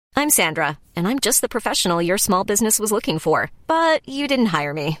I'm Sandra, and I'm just the professional your small business was looking for. But you didn't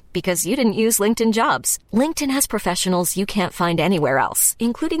hire me because you didn't use LinkedIn Jobs. LinkedIn has professionals you can't find anywhere else,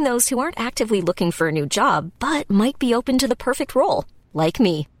 including those who aren't actively looking for a new job, but might be open to the perfect role, like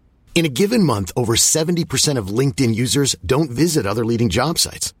me. In a given month, over 70% of LinkedIn users don't visit other leading job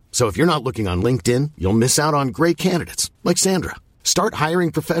sites. So if you're not looking on LinkedIn, you'll miss out on great candidates like Sandra. Start hiring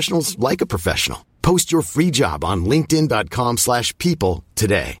professionals like a professional. Post your free job on linkedin.com/people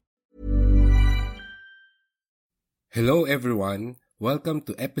today. Hello everyone. Welcome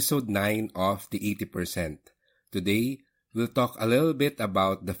to episode 9 of the 80%. Today, we'll talk a little bit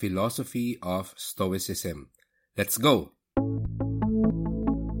about the philosophy of Stoicism. Let's go!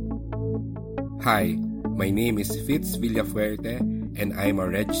 Hi, my name is Fitz Villafuerte and I'm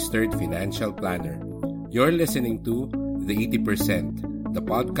a registered financial planner. You're listening to The 80%, the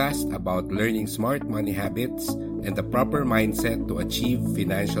podcast about learning smart money habits and the proper mindset to achieve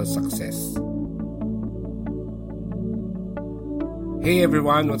financial success. Hey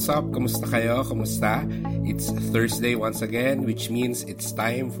everyone, what's up? Kamusta kayo? Kamusta? It's Thursday once again, which means it's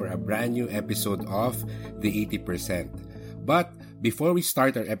time for a brand new episode of The 80%. But before we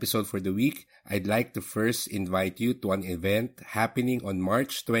start our episode for the week, I'd like to first invite you to an event happening on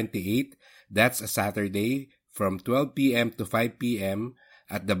March 28. That's a Saturday from 12 p.m. to 5 p.m.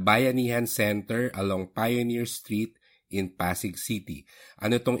 at the Bayanihan Center along Pioneer Street in Pasig City.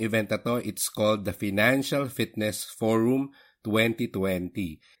 Ano tong event na to? It's called the Financial Fitness Forum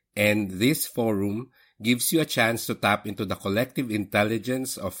 2020. And this forum gives you a chance to tap into the collective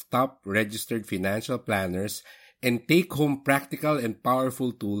intelligence of top registered financial planners and take home practical and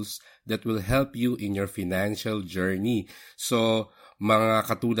powerful tools that will help you in your financial journey. So, mga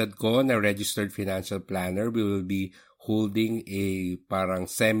katulad ko na registered financial planner, we will be holding a parang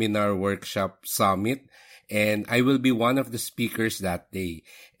seminar workshop summit and I will be one of the speakers that day.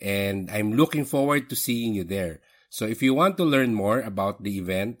 And I'm looking forward to seeing you there. So if you want to learn more about the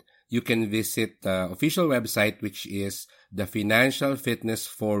event, you can visit the official website which is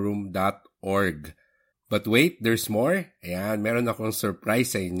thefinancialfitnessforum.org. But wait, there's more. Ayan, meron akong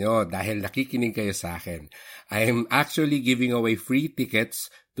surprise sa inyo dahil nakikinig kayo sa akin. I am actually giving away free tickets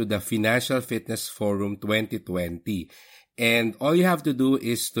to the Financial Fitness Forum 2020. And all you have to do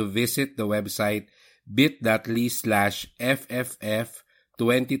is to visit the website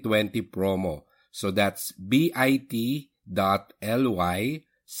bit.ly/FFF2020promo. So that's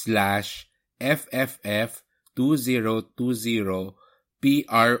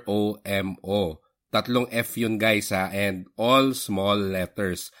bit.ly/FFF2020promo. Tatlong F yun guys and all small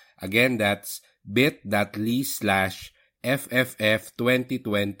letters. Again, that's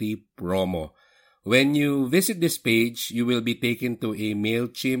bit.ly/FFF2020promo. When you visit this page, you will be taken to a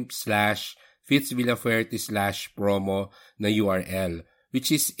MailChimp/FitzVillafuerte/promo na URL,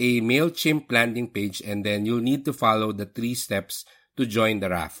 which is a MailChimp landing page, and then you'll need to follow the 3 steps to join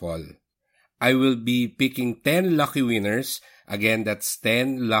the raffle. I will be picking 10 lucky winners. Again, that's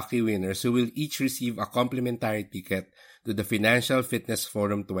 10 lucky winners who will each receive a complimentary ticket to the Financial Fitness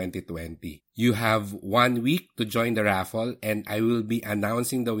Forum 2020. You have 1 week to join the raffle and I will be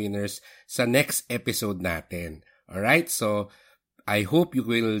announcing the winners sa next episode natin. Alright, so I hope you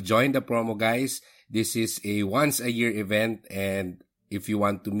will join the promo guys. This is a once-a-year event and if you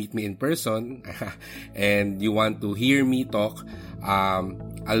want to meet me in person and you want to hear me talk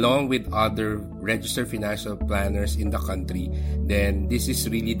along with other registered financial planners in the country, then this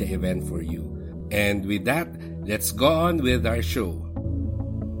is really the event for you. And with that, let's go on with our show.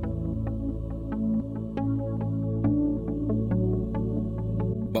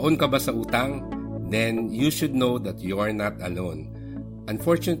 Baon ka ba sa utang? Then you should know that you are not alone.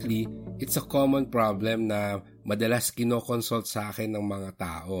 Unfortunately, it's a common problem na madalas kinokonsult sa akin ng mga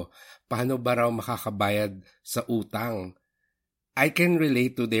tao. Paano ba raw makakabayad sa utang? I can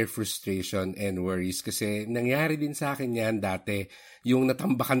relate to their frustration and worries kasi nangyari din sa akin yan dati. Yung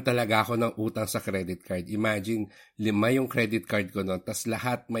natambakan talaga ako ng utang sa credit card. Imagine, 5 yung credit card ko noon, tas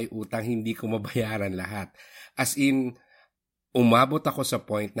lahat may utang, hindi ko mabayaran lahat. As in, umabot ako sa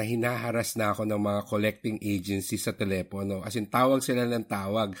point na hinaharas na ako ng mga collecting agencies sa telepono. As in, tawag sila ng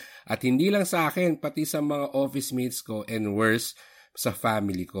tawag. At hindi lang sa akin, pati sa mga office mates ko and worse, sa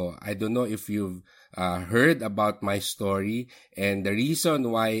family ko. I don't know if you've heard about my story and the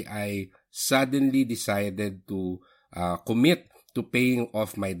reason why I suddenly decided to commit to paying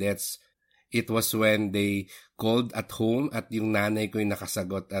off my debts. It was when they called at home at yung nanay ko yung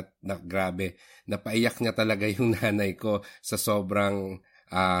nakasagot at grabe, napaiyak niya talaga yung nanay ko sa sobrang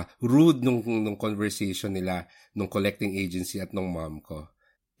rude nung conversation nila nung collecting agency at nung mom ko.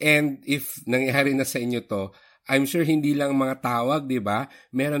 And if nangyari na sa inyo to, I'm sure hindi lang mga tawag, di ba?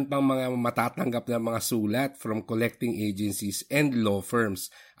 Meron pang mga matatanggap na mga sulat from collecting agencies and law firms.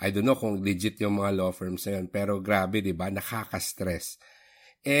 I don't know kung legit yung mga law firms na yun, pero grabe, di ba? Nakaka-stress.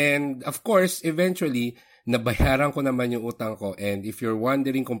 And of course, eventually, nabayaran ko naman yung utang ko. And if you're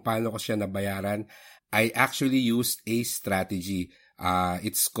wondering kung paano ko siya nabayaran, I actually used a strategy.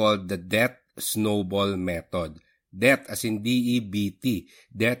 It's called the debt snowball method. Debt as in DEBT,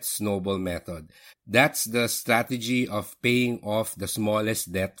 debt snowball method. That's the strategy of paying off the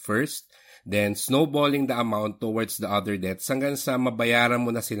smallest debt first, then snowballing the amount towards the other debts hanggang sa mabayaran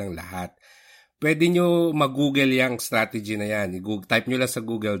mo na silang lahat. Pwede nyo mag-google yung strategy na yan. Type nyo lang sa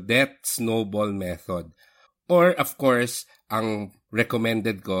Google, debt snowball method. Or of course, ang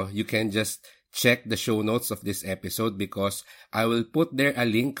recommended ko, you can just check the show notes of this episode because I will put there a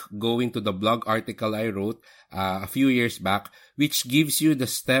link going to the blog article I wrote a few years back which gives you the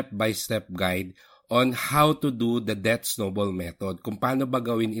step-by-step guide on how to do the debt snowball method, kung paano ba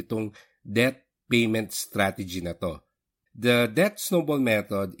gawin itong debt payment strategy na to. The debt snowball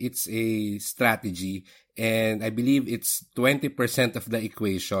method, it's a strategy and I believe it's 20% of the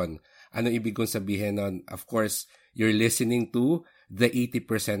equation. Ano ibig kong sabihin nun? Of course, you're listening to the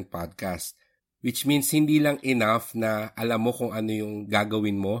 80% podcast. Which means hindi lang enough na alam mo kung ano yung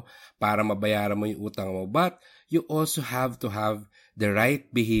gagawin mo para mabayaran mo yung utang mo. But you also have to have the right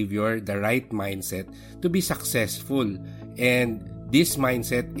behavior, the right mindset to be successful. And this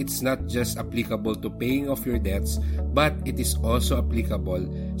mindset, it's not just applicable to paying off your debts, but it is also applicable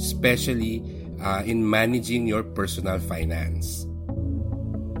especially in managing your personal finance.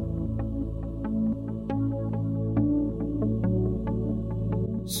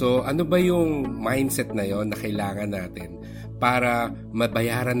 So, ano ba yung mindset na yon na kailangan natin para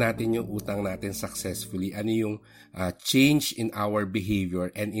mabayaran natin yung utang natin successfully? Ano yung change in our behavior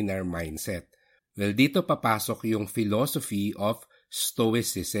and in our mindset? Well, dito papasok yung philosophy of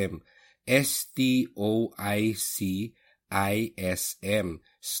Stoicism. S-T-O-I-C-I-S-M.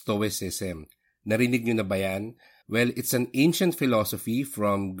 Stoicism. Narinig nyo na ba yan? Well, it's an ancient philosophy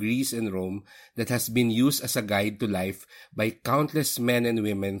from Greece and Rome that has been used as a guide to life by countless men and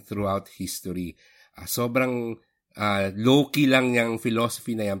women throughout history. Sobrang low-key lang yung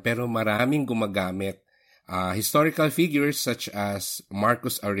philosophy na yan pero maraming gumagamit. Historical figures such as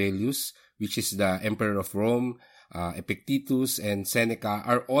Marcus Aurelius, which is the Emperor of Rome, Epictetus, and Seneca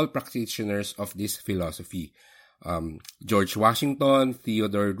are all practitioners of this philosophy. George Washington,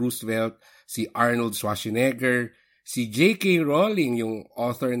 Theodore Roosevelt, si Arnold Schwarzenegger, si J.K. Rowling, yung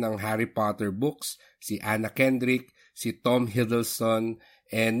author ng Harry Potter books, si Anna Kendrick, si Tom Hiddleston,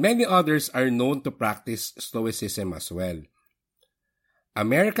 and many others are known to practice Stoicism as well.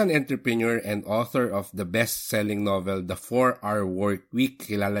 American entrepreneur and author of the best-selling novel The 4-Hour Workweek.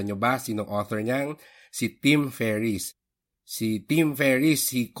 Kilala nyo ba? Sinong author niyang? Si Tim Ferriss. Si Tim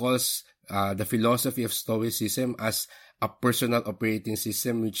Ferriss, he calls the philosophy of Stoicism as a personal operating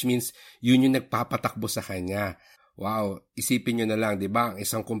system, which means yun yung nagpapatakbo sa kanya. Wow, isipin nyo na lang, di ba? Ang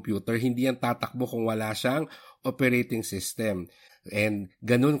isang computer, hindi yan tatakbo kung wala siyang operating system. And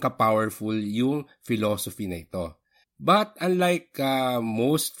ganun ka-powerful yung philosophy na ito. But unlike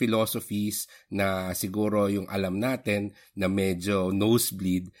most philosophies na siguro yung alam natin na medyo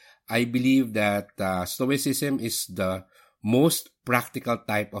nosebleed, I believe that Stoicism is the most practical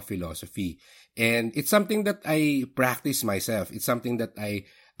type of philosophy. And it's something that I practice myself. It's something that I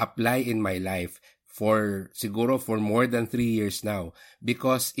apply in my life for more than 3 years now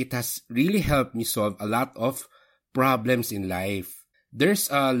because it has really helped me solve a lot of problems in life.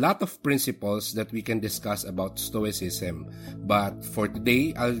 There's a lot of principles that we can discuss about Stoicism, but for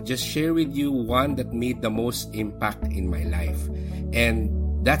today, I'll just share with you one that made the most impact in my life. And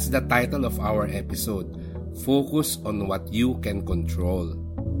that's the title of our episode, Focus on What You Can Control.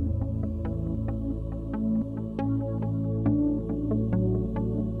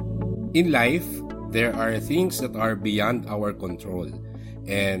 In life, there are things that are beyond our control.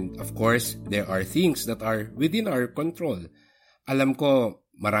 And of course, there are things that are within our control. Alam ko,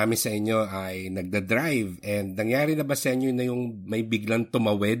 marami sa inyo ay nagda-drive and nangyari na ba sa inyo na yung may biglang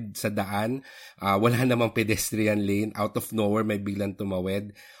tumawid sa daan? Wala namang pedestrian lane, out of nowhere may biglang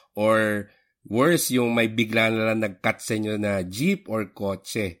tumawid? Or worse, yung may biglang na lang nag-cut sa inyo na jeep or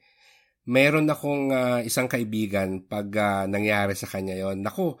kotse? Meron akong isang kaibigan pag nangyari sa kanya yon.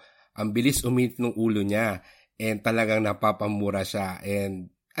 Naku, ang bilis uminit ng ulo niya and talagang napapamura siya.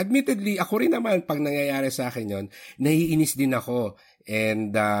 And admittedly, ako rin naman pag nangyayari sa akin yon, naiinis din ako.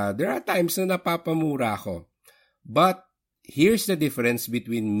 And there are times na napapamura ako. But here's the difference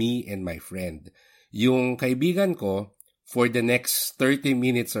between me and my friend. Yung kaibigan ko, for the next 30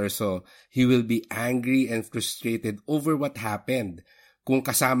 minutes or so, he will be angry and frustrated over what happened. Kung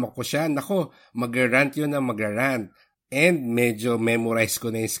kasama ko siya, nako, magrarant yun na magrarant. And medyo memorize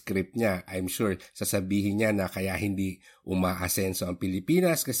ko na yung script niya. I'm sure sasabihin niya na kaya hindi umaasenso ang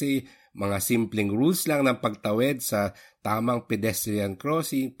Pilipinas kasi mga simpleng rules lang ng pagtawid sa tamang pedestrian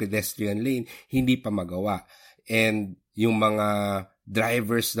crossing, pedestrian lane, hindi pa magawa. And yung mga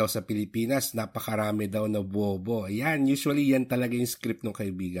drivers daw sa Pilipinas, napakarami daw na bobo. Yan, usually yan talaga yung script ng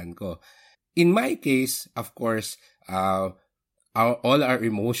kaibigan ko. In my case, of course, all our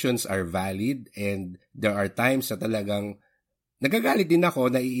emotions are valid and there are times na talagang nagagalit din ako,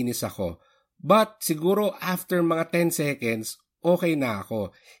 naiinis ako. But siguro after mga 10 seconds, okay na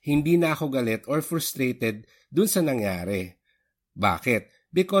ako. Hindi na ako galit or frustrated dun sa nangyari. Bakit?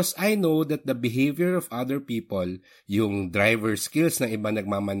 Because I know that the behavior of other people, yung driver skills ng iba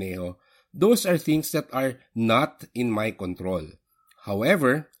nagmamaneho, those are things that are not in my control.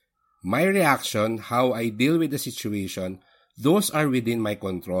 However, my reaction, how I deal with the situation, those are within my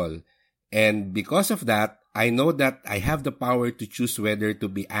control. And because of that, I know that I have the power to choose whether to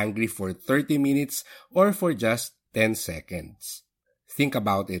be angry for 30 minutes or for just 10 seconds. Think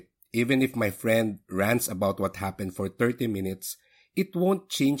about it. Even if my friend rants about what happened for 30 minutes, it won't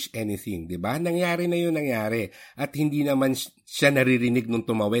change anything, di ba? Nangyari na yun nangyari. At hindi naman siya naririnig nung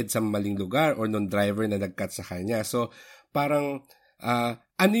tumawid sa maling lugar or nung driver na nag-cut sa kanya. So, parang,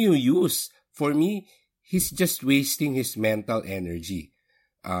 ano yung use? For me, he's just wasting his mental energy.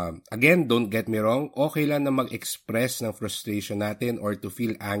 Again, don't get me wrong, okay lang na mag-express ng frustration natin or to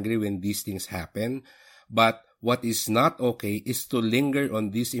feel angry when these things happen. But what is not okay is to linger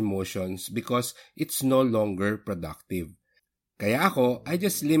on these emotions because it's no longer productive. Kaya ako, I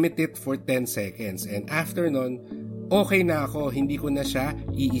just limit it for 10 seconds and after nun, okay na ako, hindi ko na siya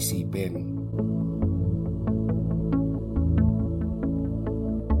iisipin.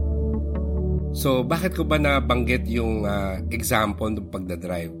 So, bakit ko ba nabanggit yung example ng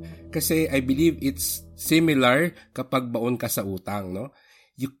pagdadrive? Kasi I believe it's similar kapag baon ka sa utang, no?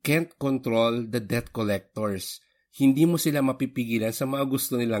 You can't control the debt collectors. Hindi mo sila mapipigilan sa mga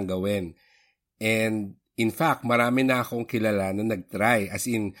gusto nilang gawin. And in fact, marami na akong kilala na nag-try. As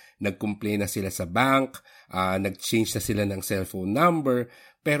in, nag-complain na sila sa bank, nag-change na sila ng cellphone number,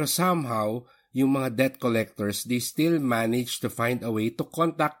 pero somehow, yung mga debt collectors, they still manage to find a way to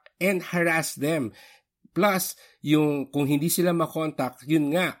contact and harass them. Plus, yung kung hindi sila makontak,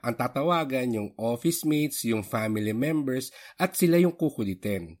 yun nga, ang tatawagan, yung office mates, yung family members, at sila yung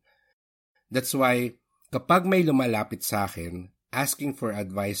kukulitin. That's why, kapag may lumalapit sa akin, asking for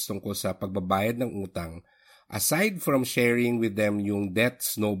advice tungkol sa pagbabayad ng utang, aside from sharing with them yung debt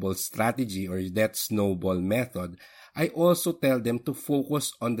snowball strategy or debt snowball method, I also tell them to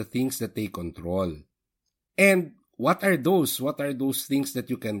focus on the things that they control. And what are those? What are those things that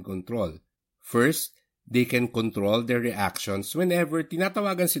you can control? First, they can control their reactions whenever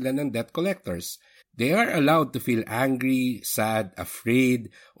tinatawagan sila ng debt collectors. They are allowed to feel angry, sad,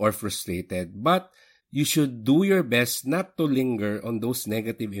 afraid, or frustrated, but you should do your best not to linger on those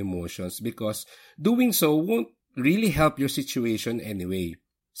negative emotions because doing so won't really help your situation anyway.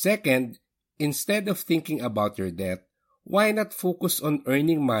 Second, instead of thinking about your debt, why not focus on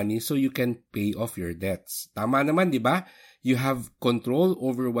earning money so you can pay off your debts? Tama naman, di ba? You have control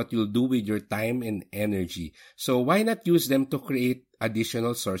over what you'll do with your time and energy. So why not use them to create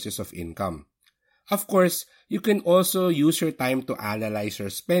additional sources of income? Of course, you can also use your time to analyze your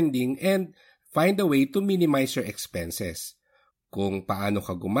spending and find a way to minimize your expenses. Kung paano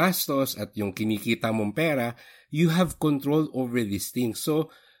ka gumastos at yung kinikita mong pera, you have control over these things. So,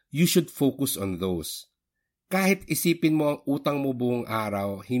 you should focus on those. Kahit isipin mo ang utang mo buong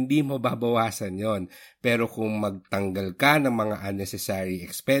araw, hindi mo babawasan yon. Pero kung magtanggal ka ng mga unnecessary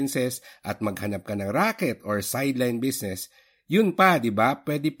expenses at maghanap ka ng racket or sideline business, yun pa, di ba?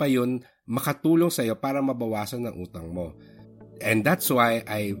 Pwede pa yun makatulong sa'yo para mabawasan ng utang mo. And that's why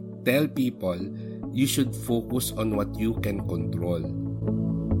I tell people, you should focus on what you can control.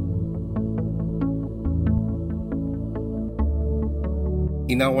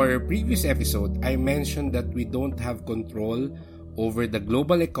 In our previous episode, I mentioned that we don't have control over the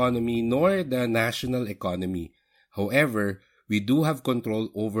global economy nor the national economy. However, we do have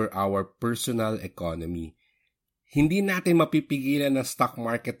control over our personal economy. Hindi natin mapipigilan ng stock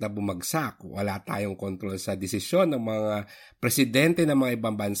market na bumagsak. Wala tayong control sa desisyon ng mga presidente ng mga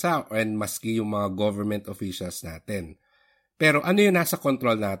ibang bansa and maski yung mga government officials natin. Pero ano yung nasa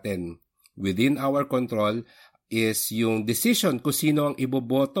control natin? Within our control is yung decision kung sino ang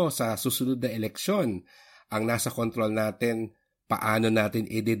iboboto sa susunod na eleksyon. Ang nasa control natin, paano natin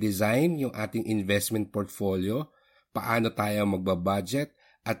i-design yung ating investment portfolio, paano tayo magbabudget,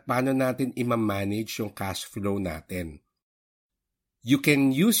 at paano natin i-manage yung cash flow natin. You can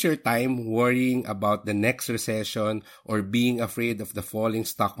use your time worrying about the next recession or being afraid of the falling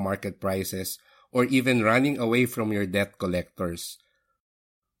stock market prices or even running away from your debt collectors.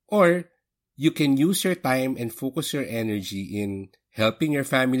 Or you can use your time and focus your energy in helping your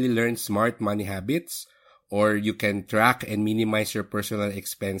family learn smart money habits, or you can track and minimize your personal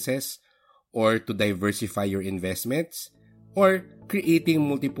expenses, or to diversify your investments, or creating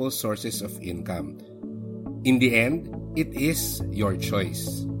multiple sources of income. In the end, it is your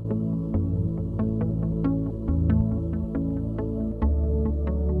choice.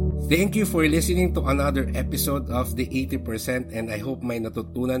 Thank you for listening to another episode of The 80%, and I hope may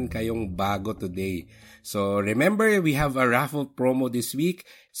natutunan kayong bago today. So remember, we have a raffle promo this week.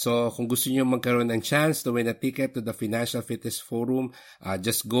 So kung gusto niyo magkaroon ng chance to win a ticket to the Financial Fitness Forum,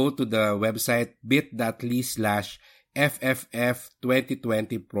 just go to the website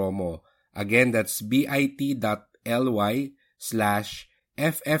bit.ly/FFF2020 promo. Again, that's bit.ly/FFF2020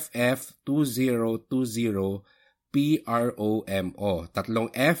 PROMO. Tatlong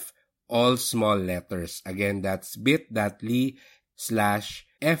F, all small letters. Again, that's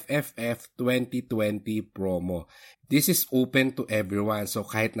bit.ly/FFF2020 promo. This is open to everyone. So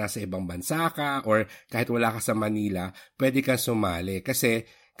kahit nasa ibang bansa ka or kahit wala ka sa Manila, pwede kang sumali. Kasi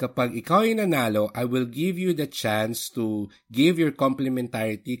kapag ikaw ay nanalo, I will give you the chance to give your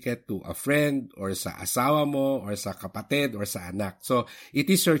complimentary ticket to a friend or sa asawa mo or sa kapatid or sa anak. So it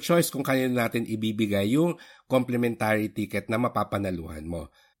is your choice kung kanino natin ibibigay yung complimentary ticket na mapapanaluhan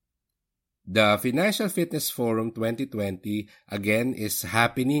mo. The Financial Fitness Forum 2020, again, is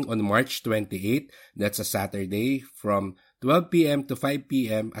happening on March 28. That's a Saturday from 12 p.m. to 5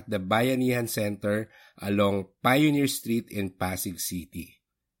 p.m. at the Bayanihan Center along Pioneer Street in Pasig City.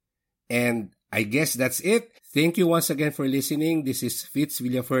 And I guess that's it. Thank you once again for listening. This is Fitz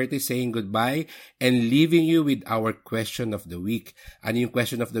Villaferte saying goodbye and leaving you with our question of the week. Ano yung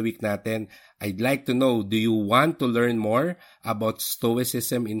question of the week natin? I'd like to know, do you want to learn more about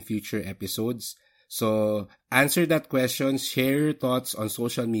Stoicism in future episodes? So answer that question, share your thoughts on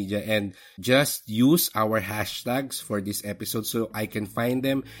social media, and just use our hashtags for this episode so I can find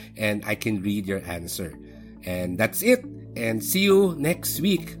them and I can read your answer. And that's it. And see you next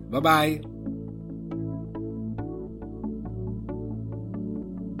week. Bye-bye.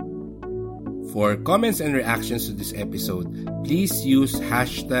 For comments and reactions to this episode, please use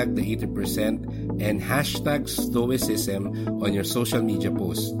hashtag the 80% and hashtag Stoicism on your social media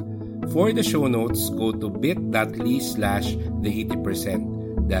posts. For the show notes, go to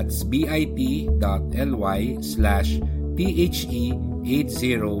bit.ly/the80%. That's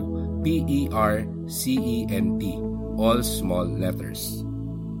bit.ly/THE80PERCENT. All small letters.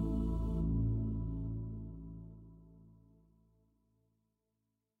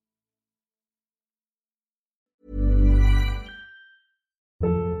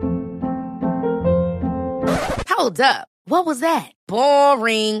 Hold up. What was that?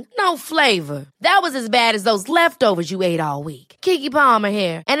 Boring. No flavor. That was as bad as those leftovers you ate all week. Keke Palmer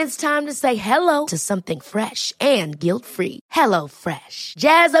here. And it's time to say hello to something fresh and guilt-free. Hello Fresh.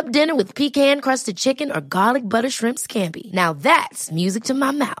 Jazz up dinner with pecan-crusted chicken or garlic butter shrimp scampi. Now that's music to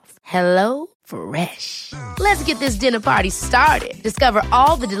my mouth. Hello Fresh. Let's get this dinner party started. Discover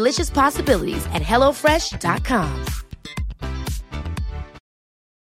all the delicious possibilities at HelloFresh.com.